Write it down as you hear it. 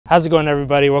How's it going,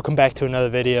 everybody? Welcome back to another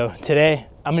video. Today,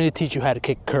 I'm going to teach you how to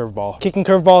kick a curveball. Kicking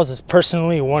curveballs is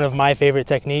personally one of my favorite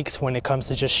techniques when it comes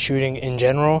to just shooting in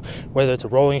general, whether it's a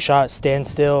rolling shot,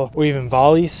 standstill, or even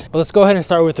volleys. But let's go ahead and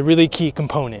start with a really key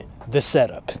component, the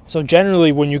setup. So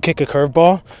generally, when you kick a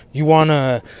curveball, you want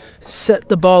to set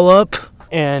the ball up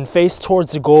and face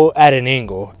towards the goal at an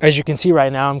angle. As you can see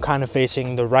right now, I'm kind of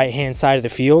facing the right hand side of the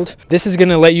field. This is going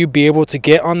to let you be able to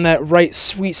get on that right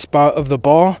sweet spot of the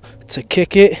ball to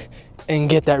kick it and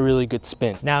get that really good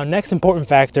spin. Now, next important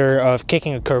factor of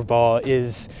kicking a curveball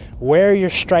is where you're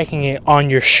striking it on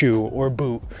your shoe or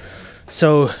boot.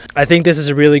 So I think this is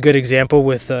a really good example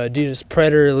with Adidas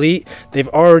Predator Elite. They've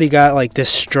already got like this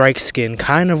strike skin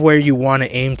kind of where you want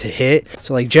to aim to hit.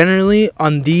 So like generally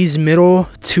on these middle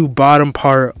to bottom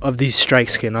part of the strike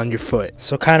skin on your foot.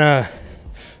 So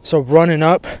running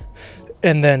up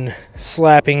and then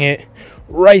slapping it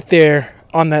right there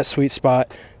on that sweet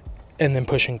spot and then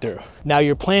pushing through. Now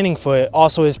your planting foot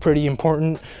also is pretty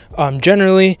important.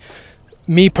 Generally,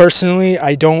 me personally,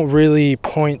 I don't really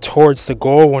point towards the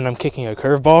goal when I'm kicking a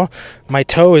curveball. My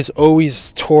toe is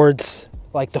always towards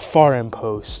like the far end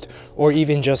post or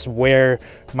even just where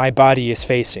my body is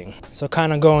facing. So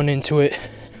kind of going into it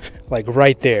like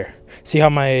right there. See how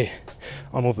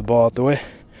I'll move the ball out the way.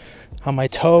 How my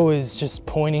toe is just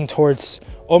pointing towards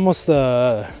almost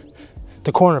the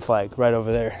corner flag right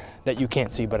over there that you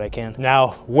can't see, but I can.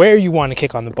 Now, where you want to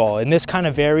kick on the ball, and this kind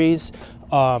of varies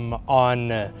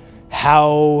on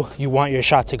how you want your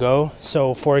shot to go.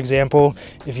 So for example,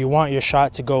 if you want your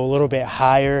shot to go a little bit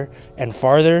higher and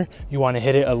farther, you want to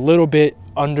hit it a little bit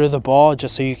under the ball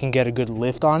just so you can get a good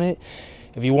lift on it.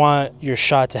 If you want your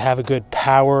shot to have a good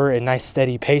power and nice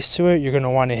steady pace to it, you're going to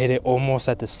want to hit it almost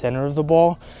at the center of the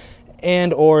ball.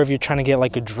 And or if you're trying to get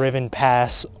like a driven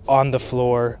pass on the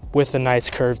floor with a nice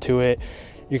curve to it,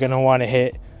 you're going to want to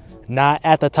hit not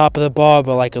at the top of the ball,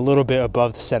 but like a little bit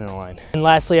above the center line. And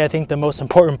lastly, I think the most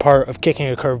important part of kicking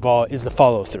a curveball is the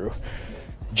follow through.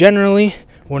 Generally,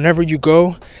 whenever you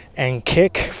go and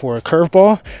kick for a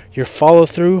curveball, your follow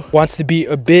through wants to be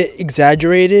a bit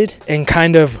exaggerated and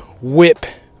kind of whip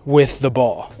with the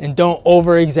ball. And don't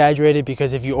over exaggerate it,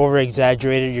 because if you over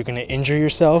exaggerate it, you're going to injure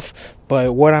yourself.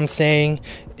 But what I'm saying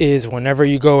is whenever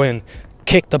you go and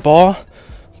kick the ball,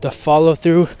 the follow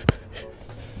through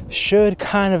should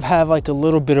kind of have like a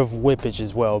little bit of whippage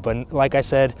as well, but like I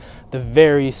said, the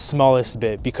very smallest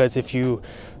bit, because if you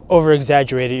over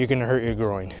exaggerate it, you're gonna hurt your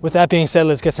groin. With that being said,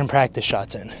 let's get some practice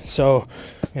shots in. So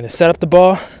I'm gonna set up the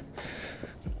ball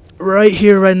right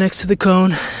here, right next to the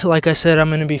cone. Like I said, I'm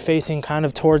gonna be facing kind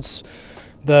of towards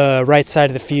the right side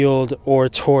of the field or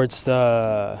towards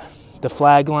the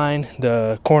flag line,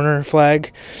 the corner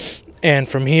flag. And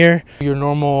from here, your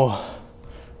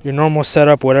normal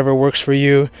setup, whatever works for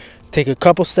you. Take a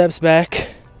couple steps back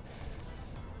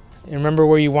and remember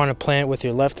where you want to plant with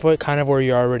your left foot, kind of where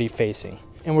you're already facing.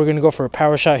 And we're going to go for a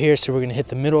power shot here, so we're going to hit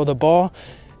the middle of the ball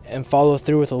and follow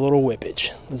through with a little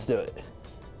whippage. Let's do it.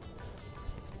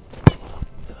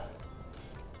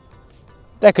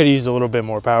 That could use a little bit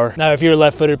more power. Now, if you're a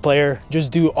left-footed player,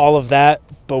 just do all of that,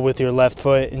 but with your left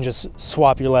foot, and just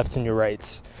swap your lefts and your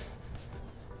rights.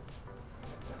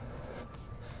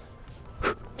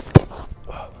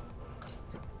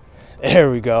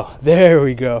 There we go. There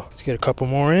we go. Let's get a couple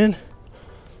more in.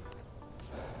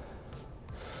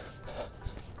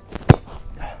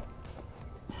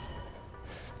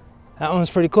 That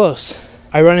one's pretty close.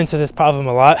 I run into this problem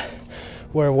a lot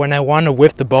where when I want to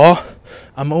whip the ball,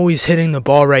 I'm always hitting the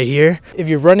ball right here. If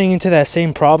you're running into that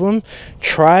same problem,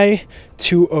 try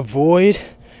to avoid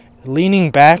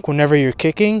leaning back whenever you're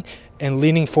kicking and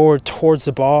leaning forward towards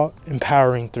the ball and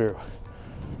powering through.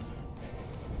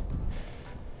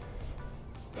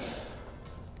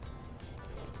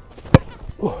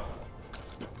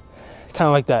 Kind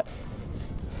of like that.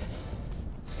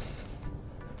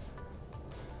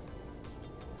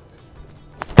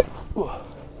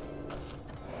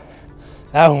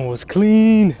 That one was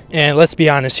clean. And let's be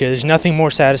honest here, there's nothing more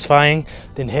satisfying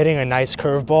than hitting a nice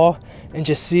curveball and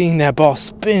just seeing that ball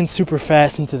spin super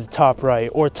fast into the top right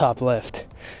or top left.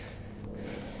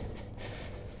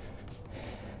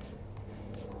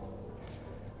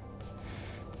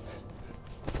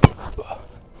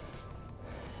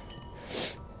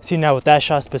 See, now with that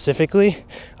shot specifically,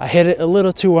 I hit it a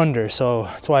little too under, so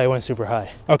that's why I went super high.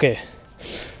 Okay,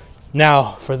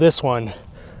 now for this one,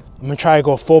 I'm gonna try to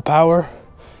go full power,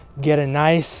 get a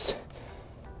nice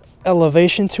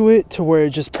elevation to it to where it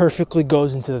just perfectly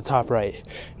goes into the top right.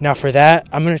 Now for that,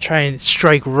 I'm gonna try and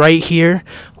strike right here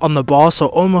on the ball, so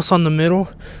almost on the middle,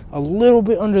 a little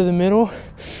bit under the middle,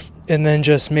 and then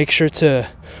just make sure to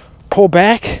pull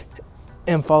back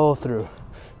and follow through.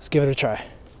 Let's give it a try.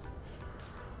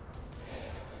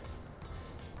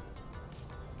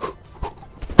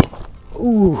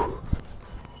 Ooh.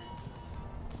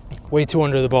 Way too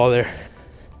under the ball there.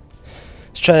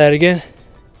 Let's try that again.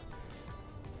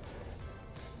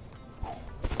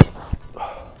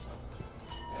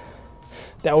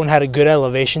 That one had a good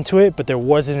elevation to it, but there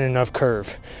wasn't enough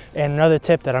curve. And another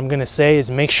tip that I'm gonna say is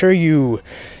make sure you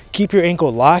keep your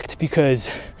ankle locked, because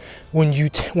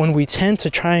when we tend to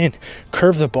try and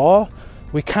curve the ball,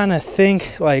 we kind of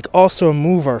think like also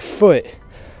move our foot.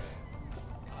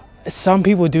 Some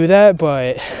people do that,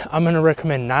 but I'm gonna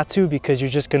recommend not to, because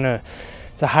you're just gonna,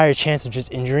 it's a higher chance of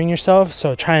just injuring yourself.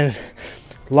 So try and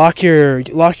lock your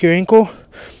ankle,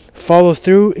 follow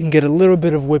through, and get a little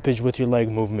bit of whippage with your leg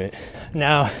movement.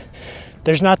 Now,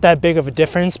 there's not that big of a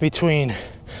difference between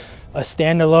a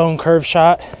standalone curve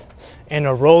shot and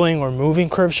a rolling or moving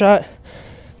curve shot.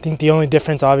 I think the only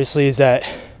difference obviously is that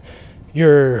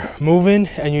you're moving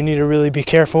and you need to really be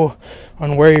careful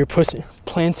on where you're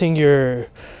planting your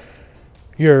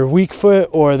weak foot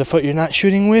or the foot you're not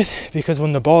shooting with, because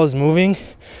when the ball is moving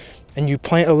and you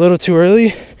plant a little too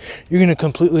early, you're gonna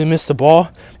completely miss the ball.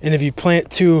 And if you plant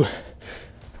too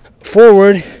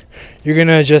forward, you're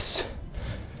gonna just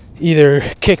either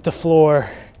kick the floor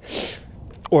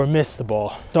or miss the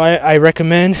ball. So I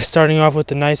recommend starting off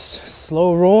with a nice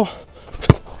slow roll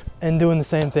and doing the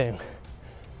same thing.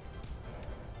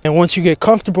 And once you get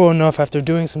comfortable enough after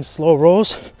doing some slow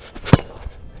rolls,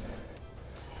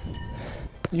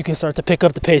 you can start to pick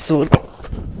up the pace a little.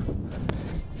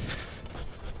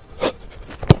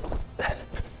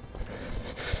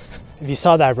 If you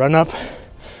saw that run up,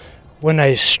 when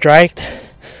I striked,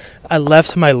 I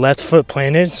left my left foot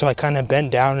planted, so I kind of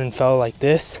bent down and fell like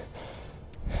this.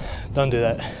 Don't do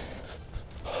that.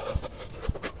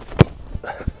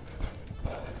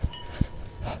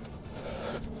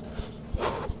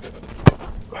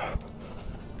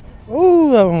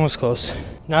 Ooh, that one was close.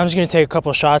 Now I'm just gonna take a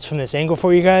couple shots from this angle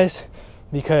for you guys,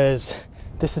 because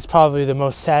this is probably the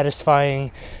most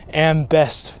satisfying and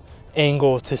best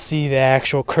angle to see the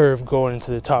actual curve going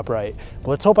into the top right.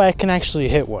 But let's hope I can actually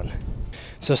hit one.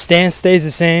 So stance stays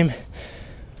the same.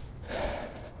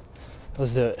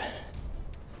 Let's do it.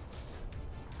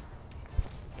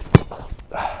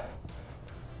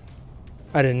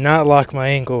 I did not lock my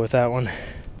ankle with that one.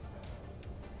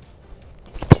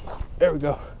 There we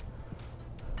go.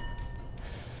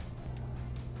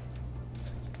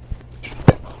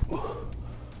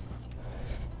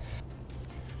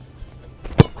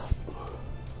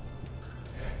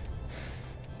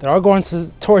 They're all going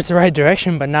towards the right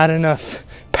direction, but not enough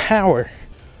power.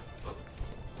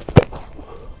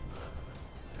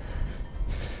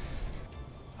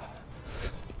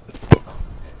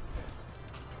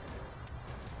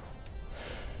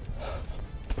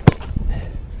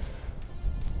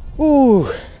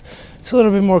 Ooh, it's a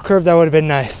little bit more curved. That would have been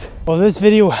nice. Well, if this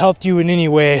video helped you in any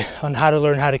way on how to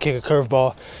learn how to kick a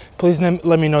curveball, please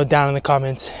let me know down in the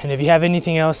comments. And if you have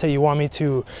anything else that you want me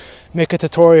to make a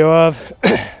tutorial of,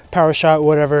 power shot,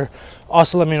 whatever,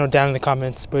 also let me know down in the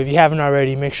comments. But if you haven't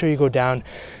already, make sure you go down,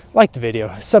 like the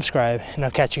video, subscribe, and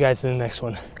I'll catch you guys in the next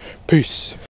one.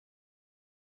 Peace.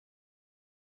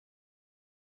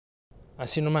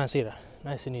 Así nomás, mira.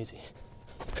 Nice and easy.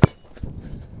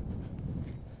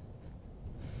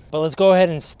 But let's go ahead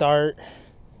and start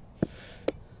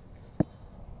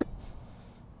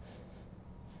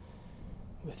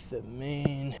with the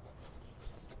main.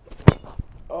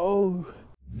 Oh.